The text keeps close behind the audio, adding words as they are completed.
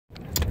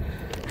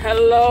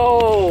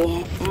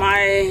Hello,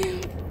 my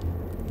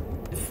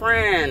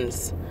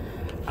friends.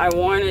 I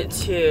wanted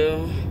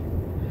to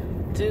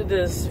do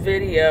this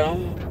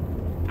video.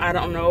 I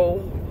don't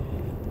know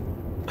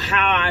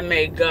how I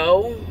may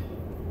go,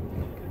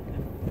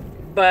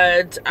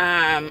 but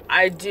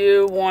I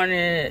do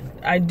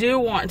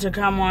want to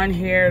come on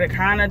here to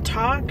kind of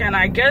talk, and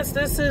I guess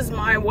this is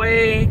my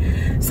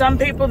way. Some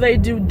people, they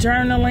do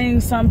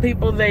journaling. Some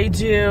people, they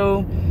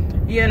do,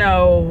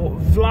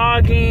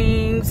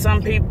 vlogging.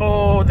 Some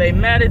people, they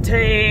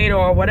meditate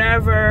or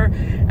whatever.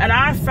 And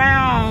I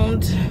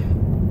found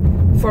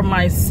for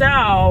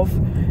myself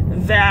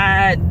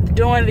that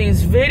doing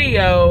these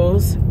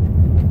videos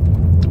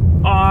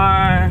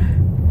are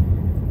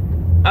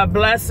a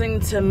blessing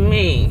to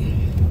me.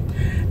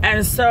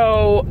 And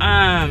so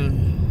I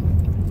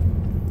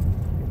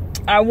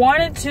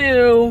wanted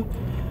to,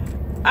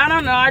 I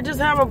don't know, I just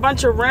have a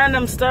bunch of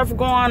random stuff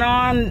going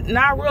on,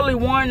 not really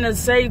wanting to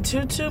say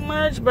too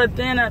much, but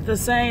then at the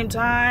same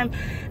time,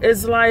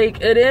 it's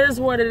like, it is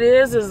what it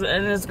is,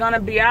 and it's going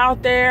to be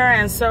out there,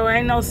 and so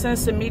ain't no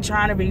sense in me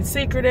trying to be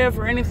secretive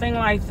or anything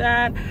like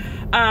that.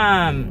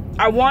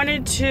 I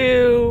wanted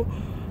to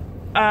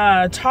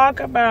talk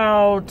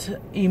about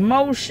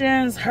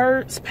emotions,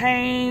 hurts,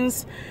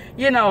 pains,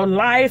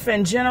 life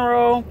in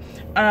general.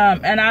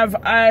 And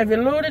I've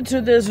alluded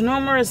to this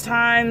numerous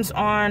times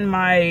on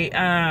my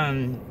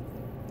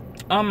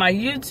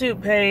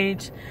YouTube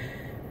page,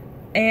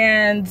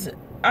 and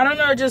I don't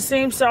know, it just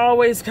seems to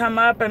always come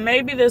up, and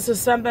maybe this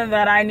is something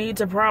that I need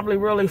to probably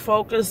really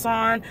focus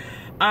on.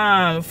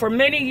 For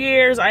many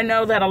years, I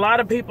know that a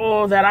lot of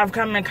people that I've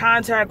come in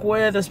contact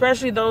with,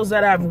 especially those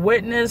that have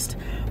witnessed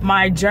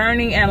my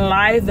journey in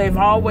life, they've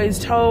always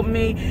told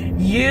me,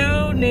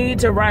 you need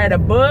to write a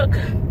book.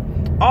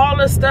 All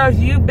the stuff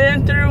you've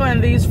been through in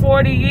these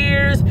 40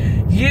 years,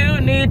 you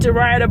need to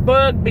write a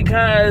book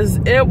because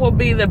it will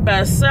be the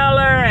bestseller.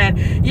 And,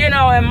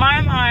 in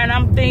my mind,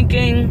 I'm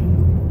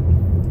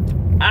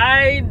thinking,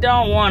 I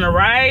don't want to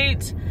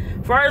write.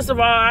 First of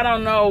all, I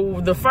don't know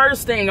the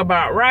first thing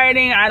about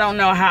writing. I don't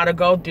know how to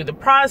go through the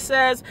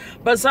process.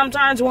 But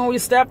sometimes when we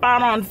step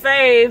out on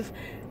faith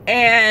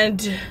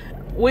and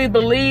we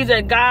believe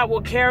that God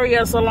will carry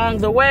us along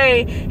the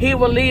way, He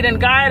will lead and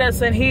guide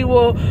us, and He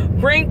will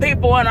bring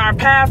people in our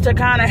path to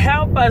kind of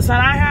help us. And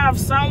I have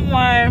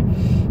someone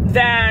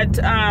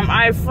that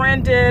I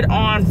friended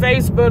on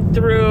Facebook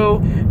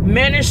through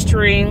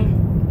ministry,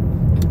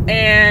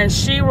 and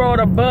she wrote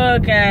a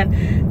book and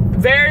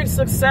very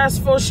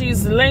successful.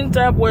 She's linked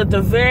up with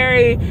a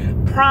very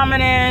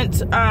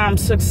prominent,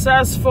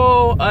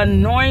 successful,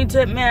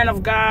 anointed man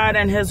of God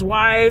and his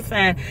wife.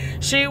 And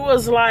she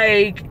was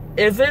like,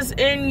 if it's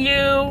in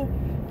you,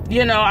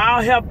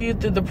 I'll help you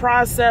through the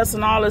process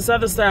and all this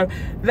other stuff.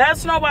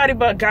 That's nobody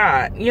but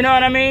God. You know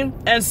what I mean?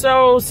 And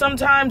so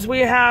sometimes we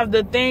have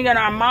the thing in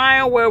our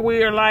mind where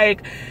we are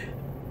like,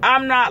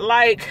 I'm not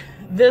like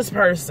this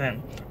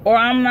person, or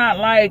I'm not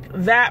like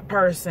that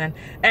person.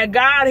 And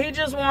God, He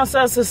just wants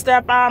us to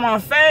step out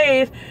on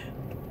faith,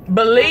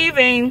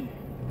 believing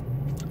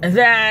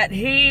that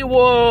He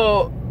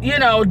will,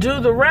 do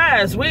the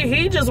rest.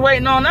 He just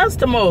waiting on us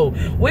to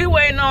move. We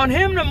waiting on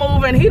Him to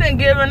move, and He done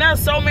given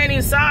us so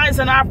many signs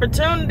and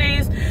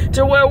opportunities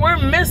to where we're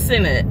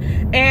missing it.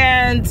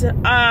 And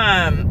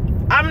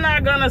I'm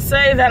not going to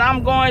say that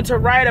I'm going to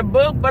write a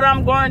book, but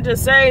I'm going to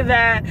say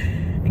that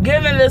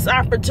given this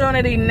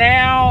opportunity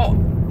now,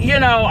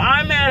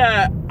 I'm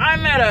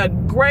at a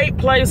great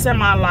place in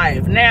my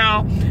life.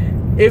 Now,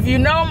 if you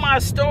know my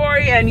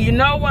story and you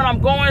know what I'm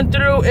going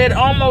through, it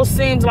almost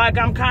seems like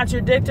I'm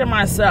contradicting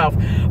myself.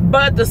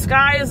 But the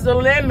sky is the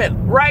limit.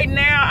 Right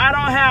now, I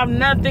don't have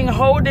nothing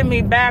holding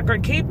me back or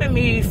keeping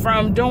me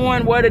from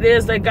doing what it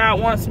is that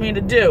God wants me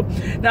to do.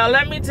 Now,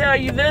 let me tell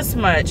you this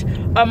much.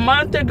 A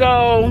month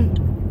ago,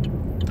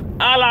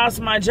 I lost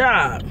my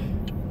job.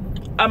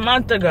 A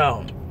month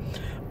ago.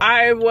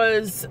 I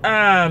was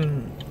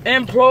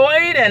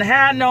employed and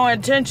had no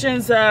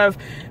intentions of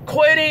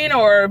quitting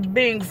or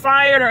being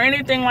fired or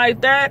anything like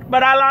that,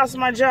 but I lost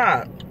my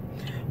job.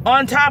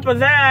 On top of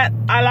that,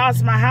 I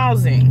lost my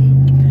housing.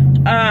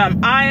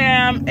 I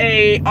am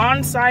a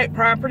on-site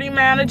property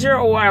manager,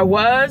 or I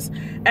was,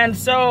 and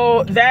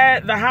so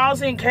that the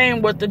housing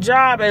came with the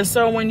job. And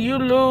so when you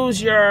lose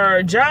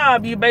your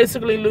job, you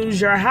basically lose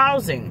your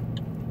housing.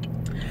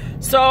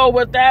 So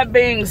with that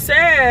being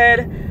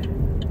said,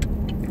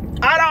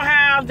 I don't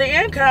have the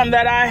income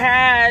that I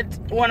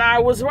had when I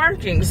was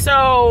working.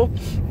 So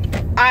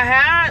I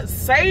had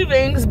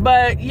savings,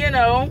 but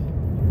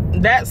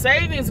that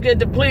savings get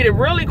depleted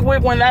really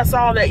quick when that's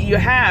all that you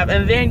have,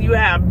 and then you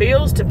have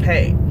bills to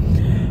pay.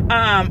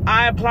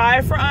 I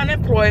applied for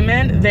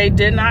unemployment. They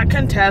did not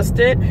contest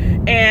it,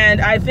 and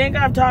I think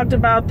I've talked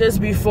about this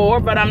before,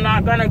 but I'm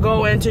not going to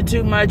go into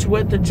too much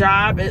with the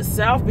job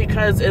itself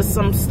because it's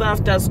some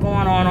stuff that's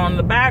going on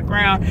the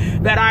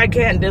background that I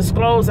can't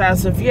disclose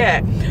as of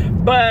yet.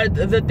 But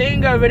the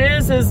thing of it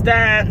is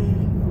that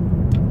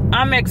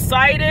I'm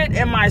excited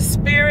in my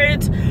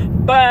spirit,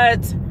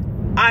 but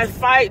I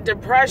fight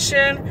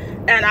depression,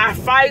 and I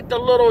fight the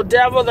little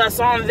devil that's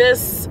on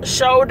this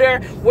shoulder,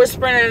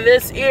 whispering in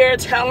this ear,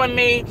 telling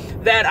me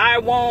that I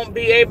won't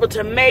be able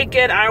to make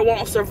it, I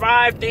won't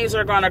survive, things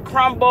are going to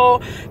crumble,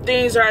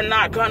 things are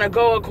not going to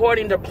go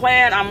according to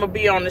plan, I'm going to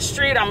be on the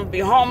street, I'm going to be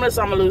homeless,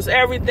 I'm going to lose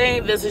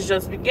everything, this is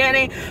just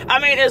beginning. I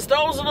mean, it's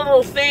those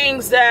little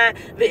things that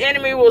the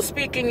enemy will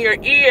speak in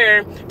your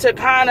ear to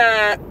kind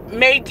of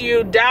make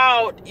you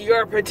doubt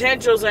your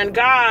potentials in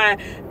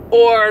God,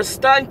 or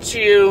stunt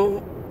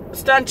your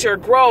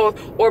growth,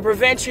 or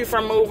prevent you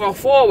from moving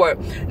forward.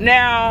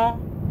 Now,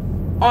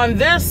 on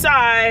this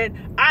side,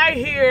 I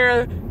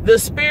hear the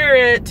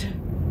Spirit,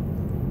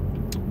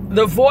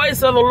 the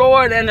voice of the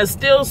Lord, and a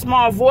still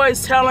small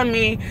voice telling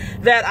me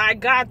that I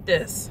got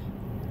this,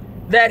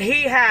 that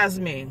He has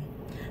me,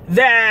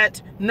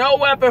 that no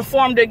weapon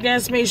formed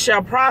against me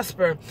shall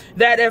prosper,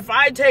 that if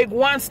I take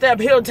one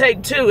step, He'll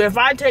take two. If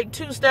I take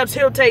 2 steps,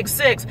 He'll take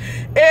 6.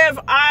 If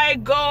I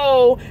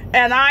go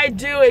and I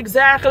do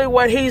exactly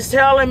what He's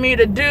telling me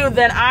to do,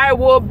 then I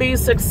will be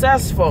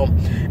successful.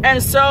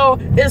 And so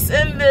it's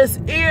in this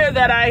ear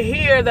that I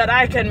hear that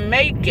I can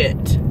make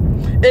it.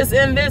 It's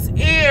in this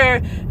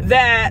ear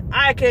that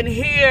I can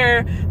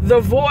hear the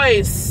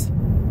voice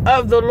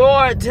of the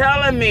Lord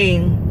telling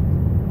me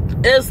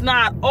it's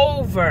not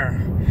over.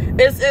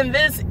 It's in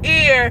this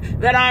ear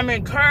that I'm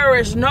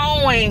encouraged,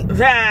 knowing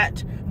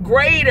that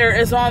greater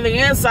is on the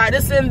inside.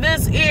 It's in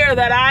this ear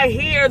that I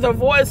hear the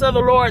voice of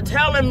the Lord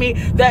telling me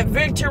that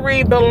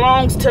victory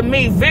belongs to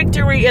me.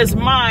 Victory is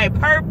mine.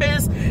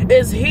 Purpose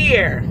is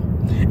here.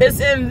 It's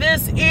in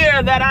this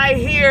ear that I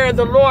hear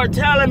the Lord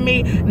telling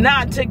me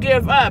not to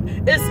give up.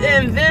 It's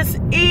in this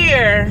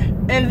ear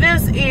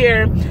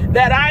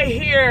that I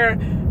hear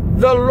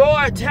the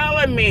Lord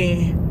telling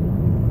me,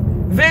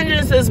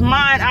 vengeance is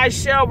mine, I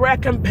shall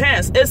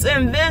recompense. It's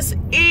in this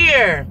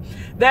ear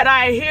that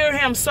I hear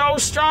Him so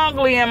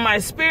strongly in my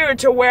spirit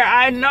to where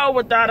I know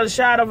without a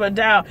shadow of a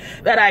doubt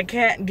that I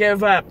can't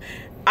give up.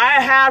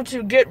 I have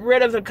to get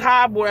rid of the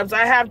cobwebs.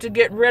 I have to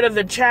get rid of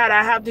the chat.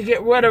 I have to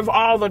get rid of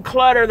all the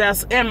clutter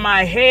that's in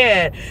my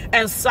head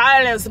and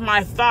silence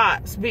my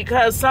thoughts,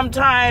 because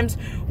sometimes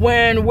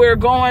when we're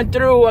going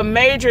through a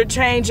major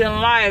change in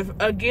life,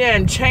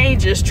 again,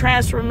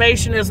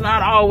 transformation is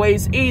not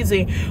always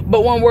easy.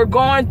 But when we're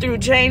going through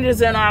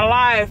changes in our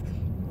life,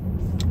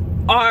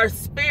 our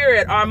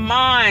spirit, our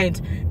mind,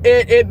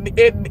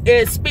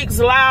 it speaks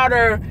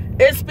louder.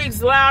 It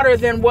speaks louder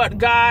than what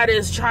God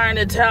is trying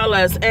to tell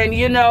us. And,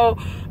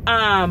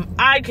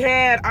 I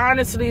can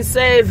honestly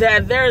say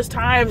that there's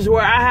times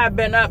where I have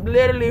been up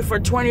literally for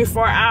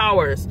 24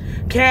 hours.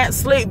 Can't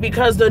sleep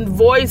because the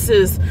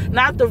voices,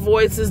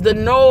 the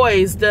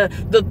noise,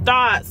 the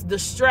thoughts, the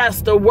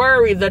stress, the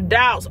worry, the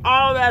doubts,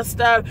 all that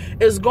stuff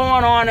is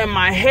going on in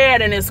my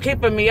head, and it's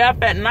keeping me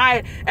up at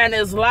night, and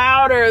it's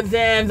louder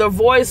than the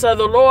voice of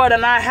the Lord.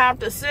 And I have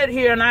to sit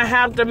here and I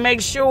have to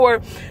make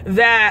sure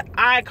that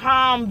I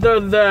calm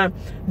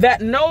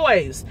that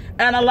noise.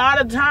 And a lot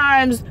of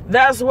times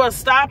that's what's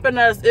stopping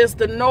us. It's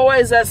the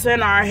noise that's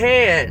in our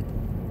head.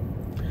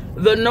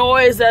 The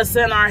noise that's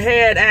in our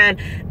head.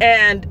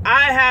 And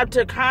I have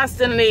to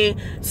constantly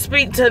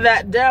speak to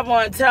that devil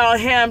and tell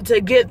him to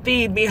get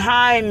thee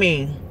behind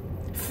me.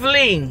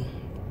 Flee.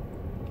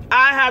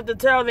 I have to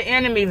tell the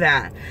enemy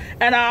that.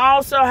 And I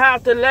also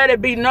have to let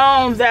it be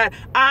known that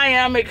I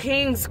am a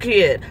king's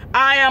kid.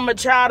 I am a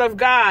child of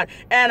God.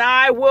 And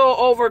I will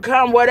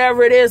overcome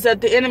whatever it is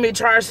that the enemy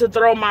tries to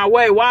throw my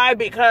way. Why?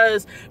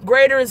 Because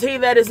greater is He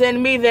that is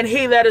in me than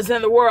he that is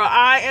in the world.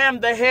 I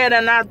am the head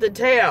and not the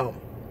tail.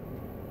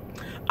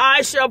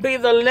 I shall be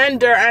the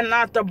lender and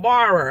not the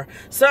borrower.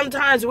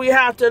 Sometimes we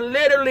have to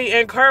literally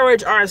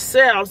encourage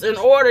ourselves in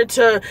order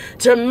to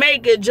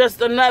make it just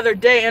another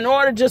day, in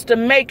order just to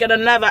make it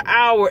another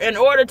hour, in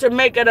order to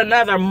make it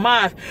another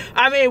month.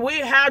 I mean, we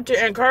have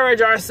to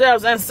encourage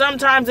ourselves. And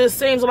sometimes it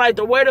seems like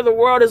the weight of the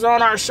world is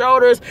on our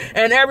shoulders,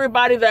 and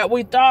everybody that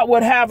we thought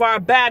would have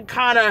our back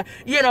kind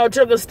of,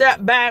 took a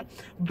step back.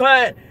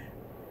 But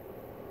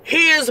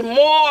He is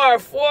more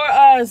for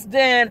us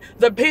than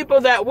the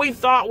people that we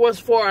thought was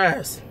for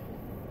us.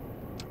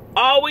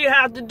 All we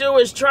have to do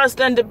is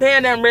trust and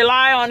depend and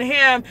rely on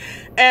Him.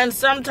 And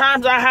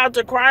sometimes I have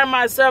to cry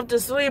myself to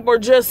sleep, or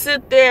just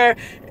sit there,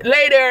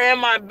 lay there in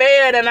my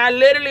bed, and I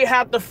literally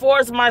have to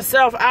force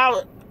myself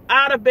out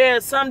of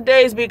bed some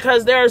days,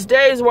 because there's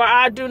days where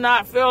I do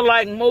not feel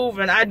like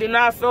moving. I do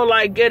not feel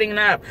like getting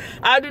up.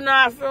 I do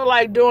not feel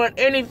like doing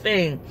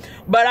anything.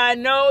 But I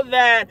know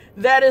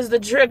that is the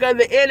trick of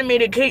the enemy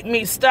to keep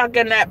me stuck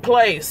in that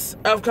place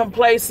of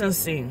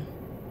complacency.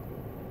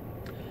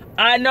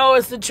 I know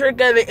it's the trick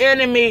of the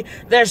enemy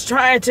that's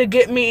trying to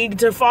get me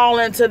to fall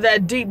into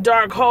that deep,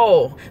 dark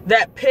hole,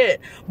 that pit.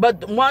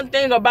 But one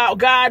thing about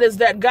God is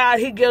that God,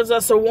 He gives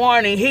us a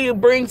warning. He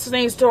brings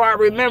things to our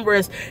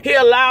remembrance. He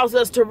allows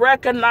us to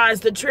recognize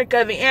the trick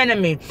of the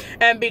enemy.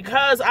 And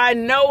because I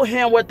know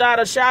Him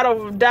without a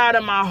shadow of doubt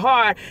in my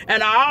heart,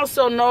 and I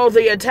also know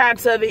the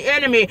attacks of the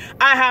enemy,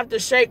 I have to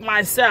shake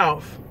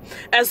myself.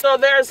 And so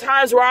there's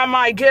times where I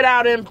might get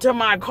out into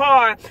my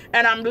car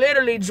and I'm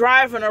literally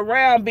driving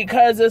around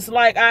because it's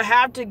like I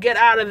have to get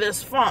out of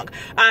this funk.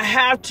 I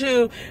have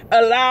to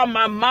allow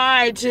my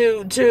mind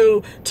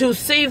to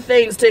see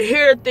things, to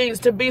hear things,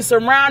 to be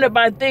surrounded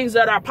by things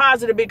that are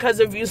positive. Because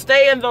if you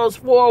stay in those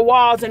four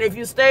walls, and if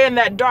you stay in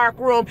that dark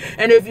room,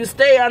 and if you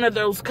stay under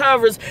those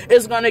covers,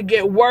 it's going to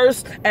get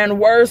worse and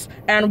worse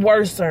and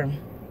worser.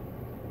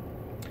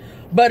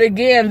 But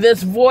again,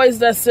 this voice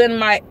that's in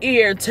my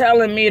ear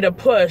telling me to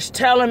push,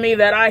 telling me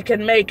that I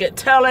can make it,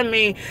 telling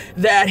me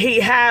that he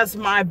has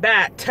my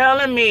back,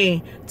 telling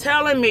me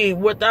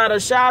without a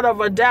shadow of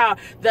a doubt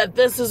that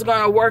this is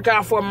going to work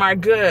out for my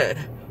good.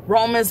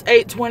 Romans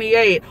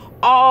 8:28,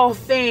 all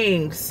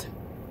things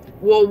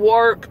will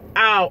work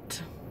out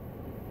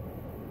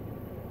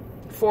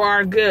for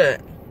our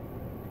good.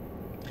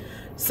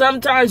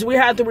 Sometimes we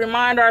have to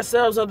remind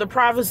ourselves of the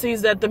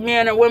prophecies that the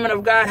men and women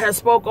of God have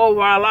spoke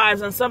over our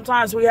lives. And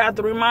sometimes we have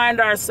to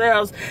remind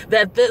ourselves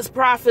that this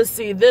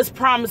prophecy, this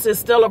promise is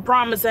still a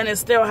promise and it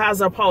still has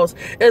a pulse.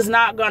 It's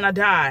not going to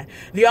die.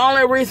 The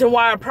only reason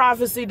why a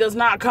prophecy does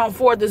not come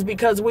forth is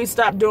because we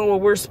stop doing what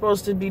we're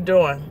supposed to be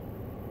doing.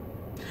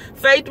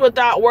 Faith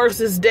without works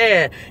is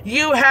dead.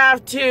 You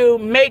have to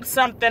make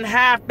something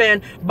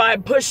happen by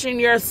pushing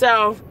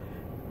yourself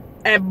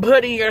and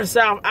putting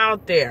yourself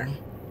out there.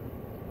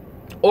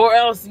 Or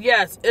else,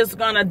 yes, it's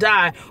going to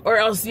die. Or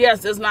else,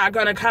 yes, it's not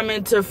going to come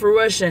into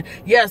fruition.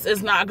 Yes,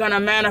 it's not going to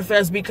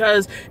manifest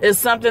because it's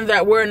something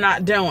that we're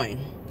not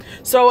doing.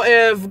 So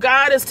if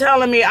God is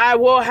telling me I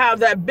will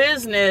have that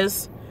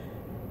business,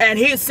 and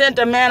he sent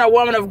a man or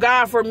woman of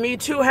God for me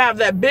to have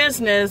that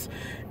business,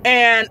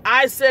 and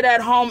I sit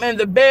at home in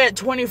the bed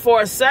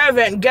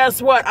 24/7,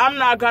 guess what? I'm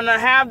not going to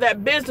have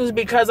that business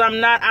because I'm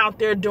not out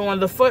there doing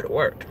the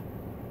footwork.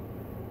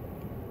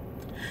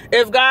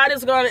 If God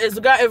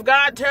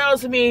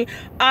tells me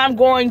I'm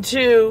going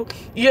to,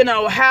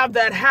 have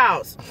that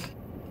house,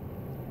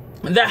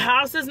 the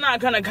house is not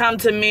going to come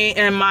to me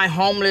in my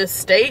homeless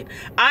state.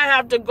 I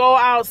have to go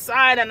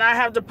outside and I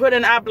have to put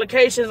in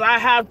applications. I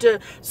have to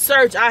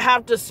search. I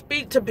have to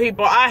speak to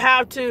people. I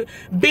have to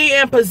be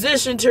in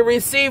position to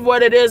receive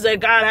what it is that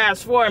God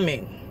has for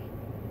me.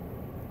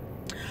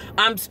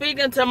 I'm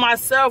speaking to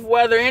myself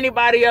whether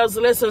anybody else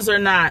listens or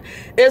not.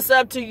 It's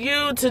up to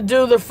you to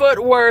do the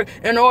footwork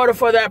in order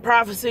for that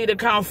prophecy to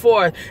come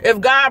forth. If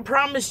God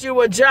promised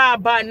you a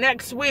job by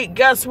next week,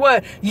 guess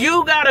what?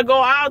 You got to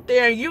go out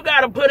there and you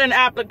got to put in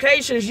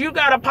applications. You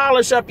got to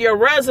polish up your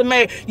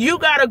resume. You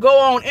got to go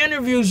on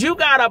interviews. You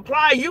got to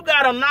apply. You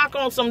got to knock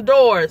on some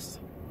doors.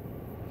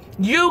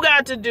 You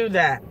got to do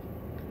that.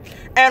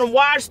 And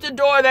watch the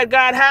door that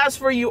God has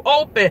for you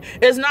open.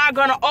 It's not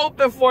going to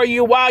open for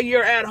you while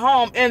you're at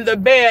home in the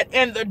bed,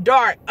 in the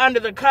dark, under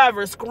the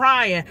covers,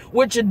 crying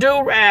with your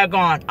do-rag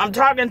on. I'm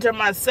talking to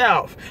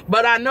myself,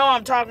 but I know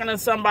I'm talking to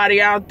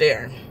somebody out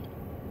there.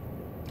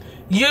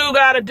 You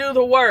got to do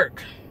the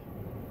work.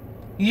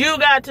 You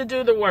got to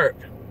do the work.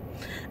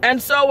 And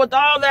so with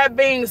all that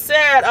being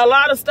said, a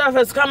lot of stuff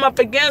has come up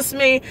against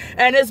me,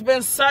 and it's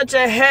been such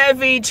a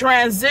heavy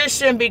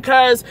transition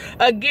because,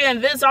 again,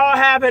 this all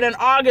happened in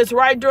August,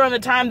 right during the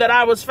time that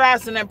I was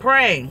fasting and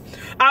praying.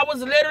 I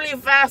was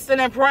literally fasting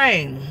and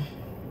praying.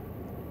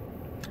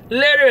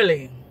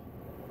 Literally.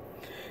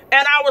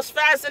 And I was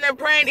fasting and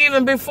praying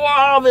even before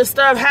all this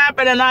stuff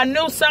happened, and I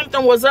knew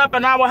something was up,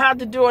 and I would have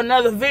to do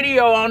another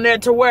video on there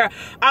to where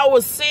I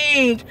was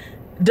seeing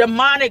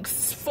demonic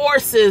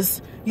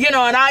forces. And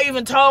I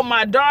even told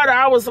my daughter,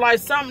 I was like,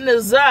 something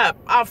is up.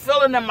 I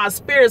feel it in my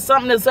spirit.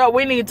 Something is up.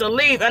 We need to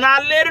leave. And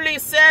I literally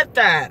said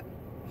that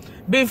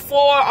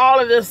before all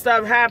of this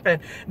stuff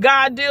happened.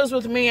 God deals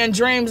with me in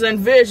dreams and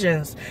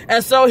visions.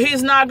 And so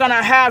he's not going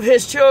to have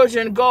his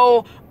children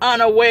go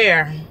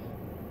unaware.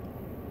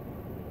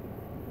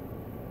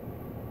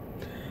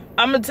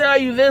 I'm going to tell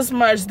you this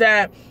much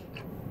that,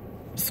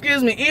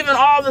 even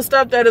all the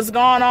stuff that has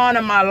gone on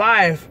in my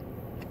life,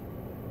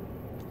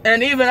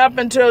 and even up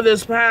until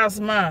this past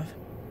month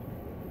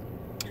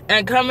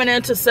and coming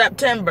into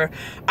September,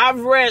 I've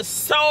read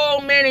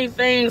so many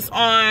things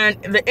on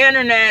the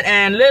internet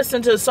and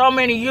listened to so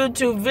many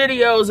YouTube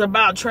videos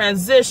about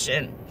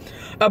transition,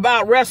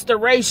 about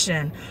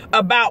restoration,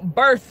 about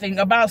birthing,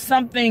 about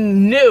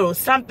something new.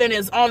 Something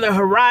is on the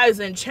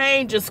horizon.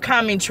 Change is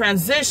coming.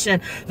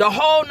 Transition. The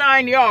whole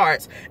 9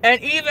 yards.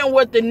 And even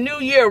with the new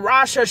year,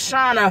 Rosh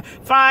Hashanah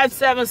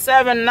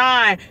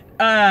 5779,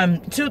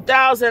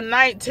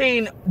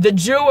 2019, the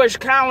Jewish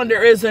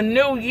calendar is a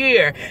new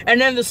year. And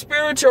in the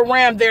spiritual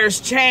realm, there's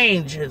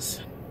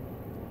changes.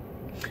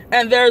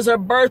 And there's a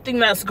birthing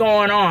that's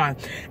going on.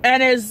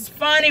 And it's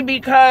funny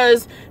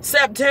because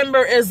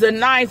September is the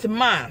 9th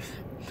month.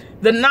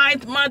 The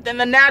 9th month in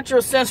the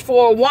natural sense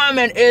for a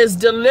woman is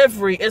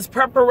delivery, is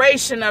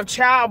preparation of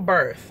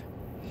childbirth.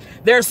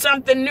 There's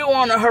something new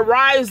on the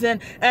horizon,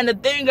 and the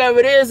thing of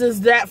it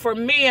is that for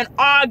me in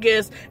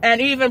August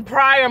and even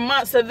prior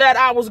months of that,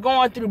 I was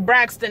going through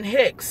Braxton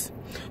Hicks.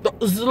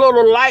 those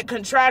little light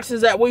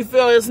contractions that we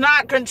feel. It's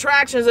not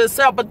contractions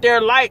itself, but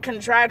they're light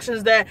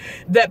contractions that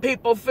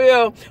people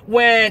feel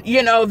when,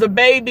 you know, the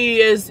baby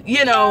is,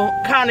 you know,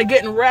 kind of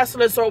getting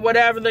restless or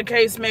whatever the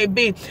case may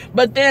be.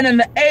 But then in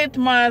the 8th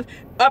month,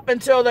 up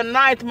until the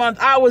 9th month,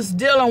 I was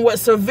dealing with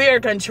severe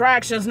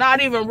contractions,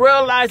 not even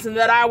realizing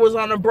that I was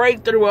on a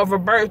breakthrough of a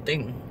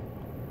birthing.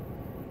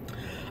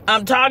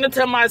 I'm talking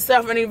to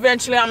myself, and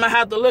eventually I'm going to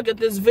have to look at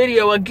this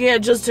video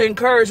again just to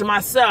encourage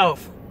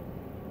myself.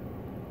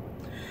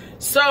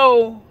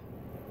 So,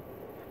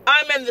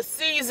 I'm in the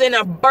season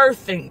of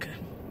birthing.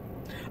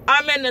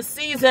 I'm in the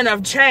season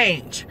of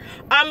change.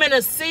 I'm in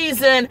a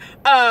season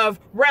of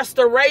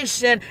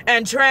restoration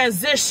and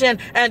transition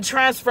and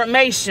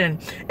transformation.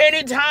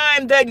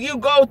 Anytime that you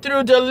go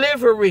through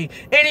delivery,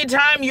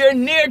 anytime you're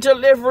near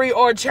delivery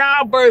or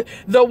childbirth,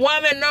 the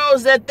woman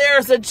knows that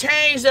there's a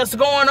change that's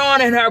going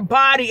on in her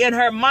body, in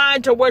her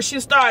mind, to where she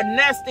starts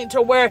nesting,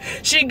 to where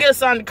she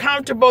gets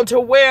uncomfortable, to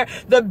where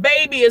the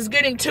baby is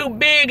getting too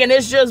big and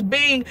it's just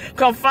being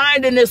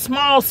confined in this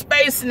small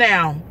space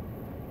now.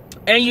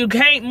 And you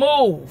can't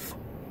move.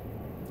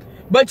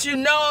 But you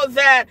know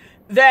that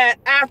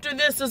after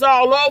this is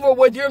all over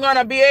with, you're going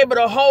to be able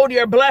to hold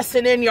your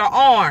blessing in your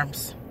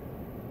arms.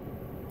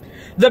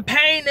 The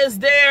pain is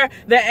there.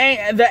 The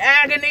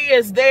agony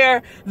is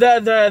there.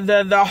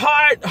 The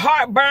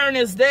heartburn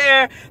is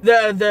there.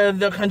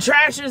 The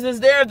contractions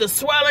is there. The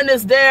swelling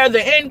is there.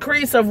 The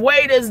increase of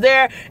weight is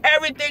there.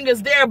 Everything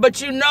is there.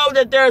 But you know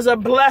that there's a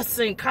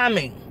blessing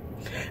coming.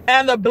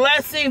 And the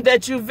blessing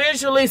that you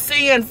visually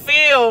see and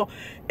feel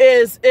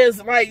is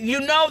like, you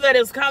know that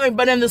it's coming,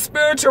 but in the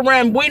spiritual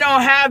realm, we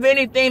don't have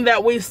anything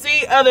that we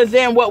see other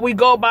than what we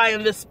go by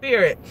in the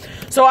spirit.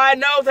 So I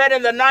know that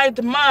in the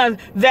 9th month,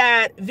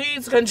 that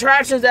these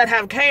contractions that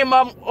have came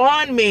up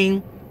on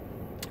me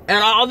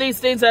and all these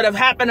things that have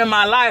happened in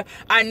my life,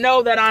 I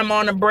know that I'm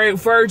on the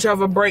verge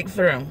of a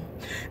breakthrough.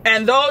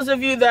 And those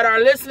of you that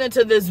are listening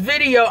to this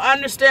video,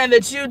 understand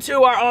that you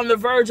too are on the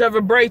verge of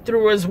a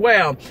breakthrough as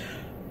well.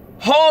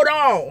 Hold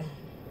on.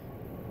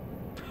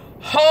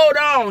 Hold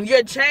on.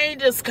 Your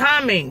change is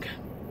coming.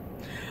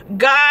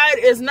 God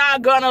is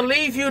not going to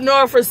leave you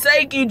nor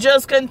forsake you.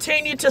 Just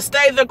continue to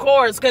stay the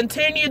course.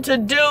 Continue to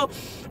do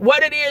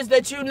what it is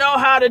that you know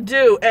how to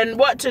do and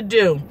what to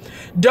do.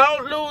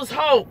 Don't lose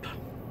hope.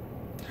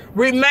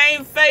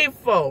 Remain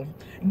faithful.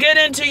 Get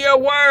into your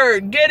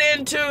word. Get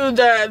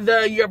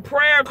into your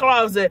prayer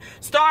closet.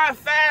 Start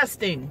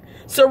fasting.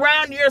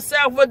 Surround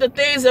yourself with the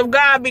things of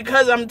God,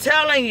 because I'm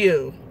telling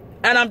you,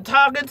 and I'm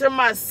talking to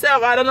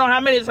myself. I don't know how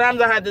many times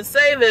I had to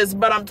say this,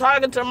 but I'm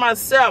talking to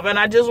myself, and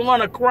I just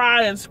want to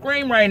cry and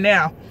scream right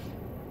now.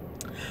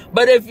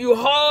 But if you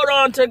hold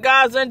on to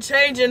God's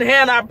unchanging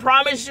hand, I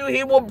promise you,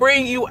 He will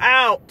bring you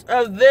out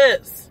of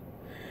this.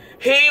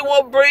 He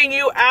will bring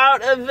you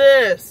out of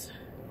this.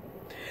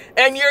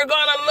 And you're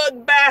going to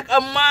look back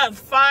a month,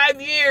 5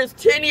 years,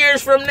 10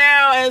 years from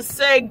now and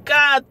say,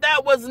 God,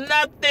 that was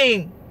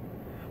nothing.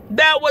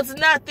 That was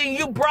nothing.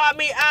 You brought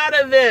me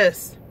out of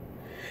this.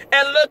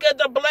 And look at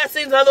the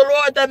blessings of the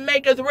Lord that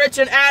maketh rich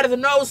and addeth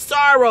no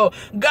sorrow.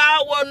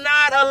 God will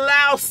not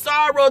allow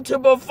sorrow to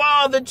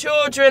befall the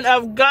children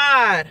of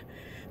God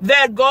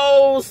that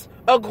goes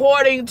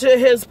according to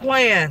His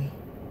plan.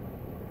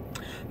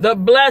 The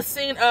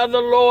blessing of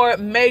the Lord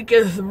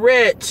maketh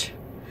rich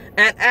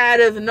and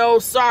addeth no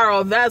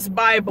sorrow. That's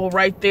Bible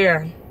right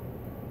there.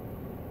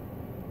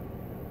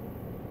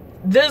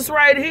 This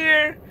right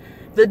here,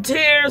 the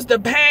tears, the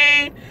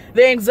pain,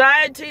 the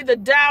anxiety, the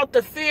doubt,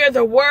 the fear,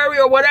 the worry,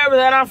 or whatever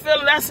that I'm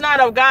feeling, that's not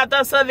of God,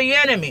 that's of the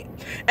enemy.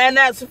 And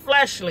that's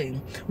fleshly.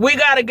 We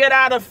got to get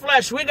out of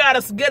flesh. We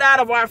got to get out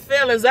of our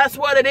feelings. That's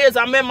what it is.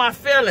 I'm in my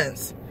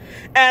feelings.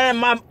 And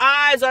my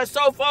eyes are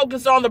so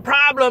focused on the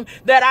problem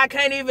that I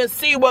can't even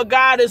see what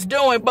God is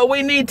doing. But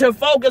we need to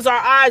focus our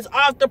eyes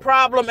off the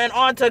problem and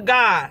onto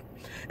God.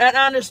 And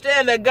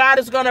understand that God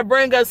is going to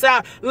bring us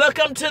out. Look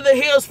unto the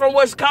hills from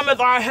which cometh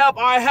our help.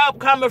 Our help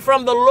cometh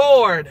from the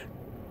Lord,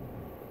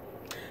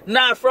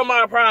 not from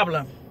our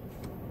problem.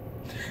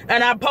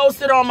 And I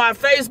posted on my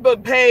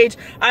Facebook page,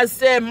 I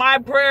said, my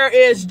prayer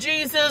is,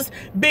 Jesus,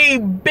 be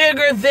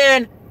bigger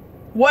than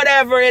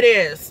whatever it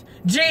is.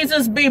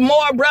 Jesus, be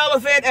more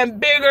relevant and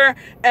bigger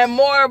and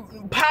more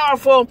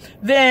powerful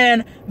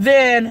than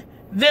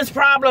this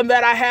problem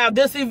that I have,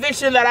 this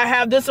eviction that I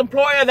have, this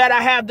employer that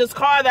I have, this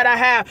car that I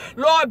have.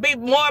 Lord, be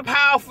more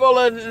powerful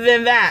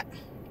than that.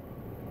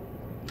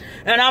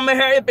 And I'm going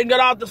to hurry up and get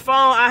off this phone.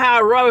 I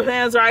have rubber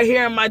bands right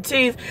here in my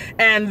teeth,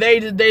 and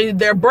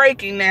they're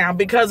breaking now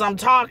because I'm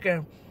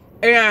talking.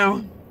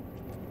 And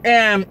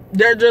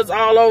they're just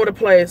all over the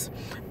place.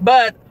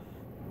 But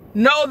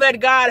know that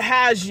God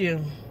has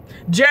you.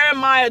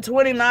 Jeremiah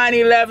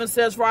 29:11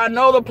 says, for I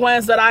know the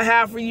plans that I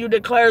have for you,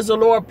 declares the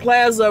Lord,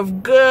 plans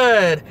of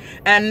good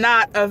and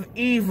not of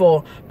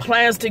evil,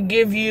 plans to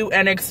give you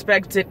an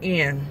expected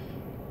end.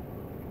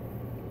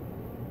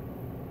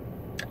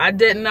 I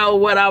didn't know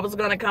what I was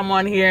going to come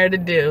on here to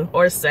do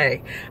or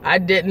say. I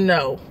didn't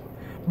know,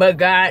 but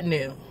God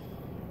knew.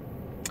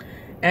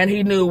 And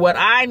He knew what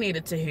I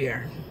needed to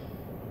hear.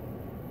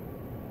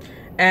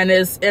 and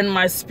it's in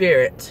my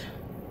spirit.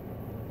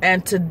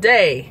 And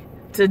today,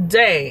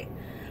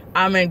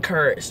 I'm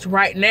encouraged.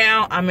 Right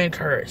now, I'm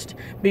encouraged.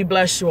 Be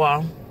blessed, you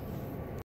all.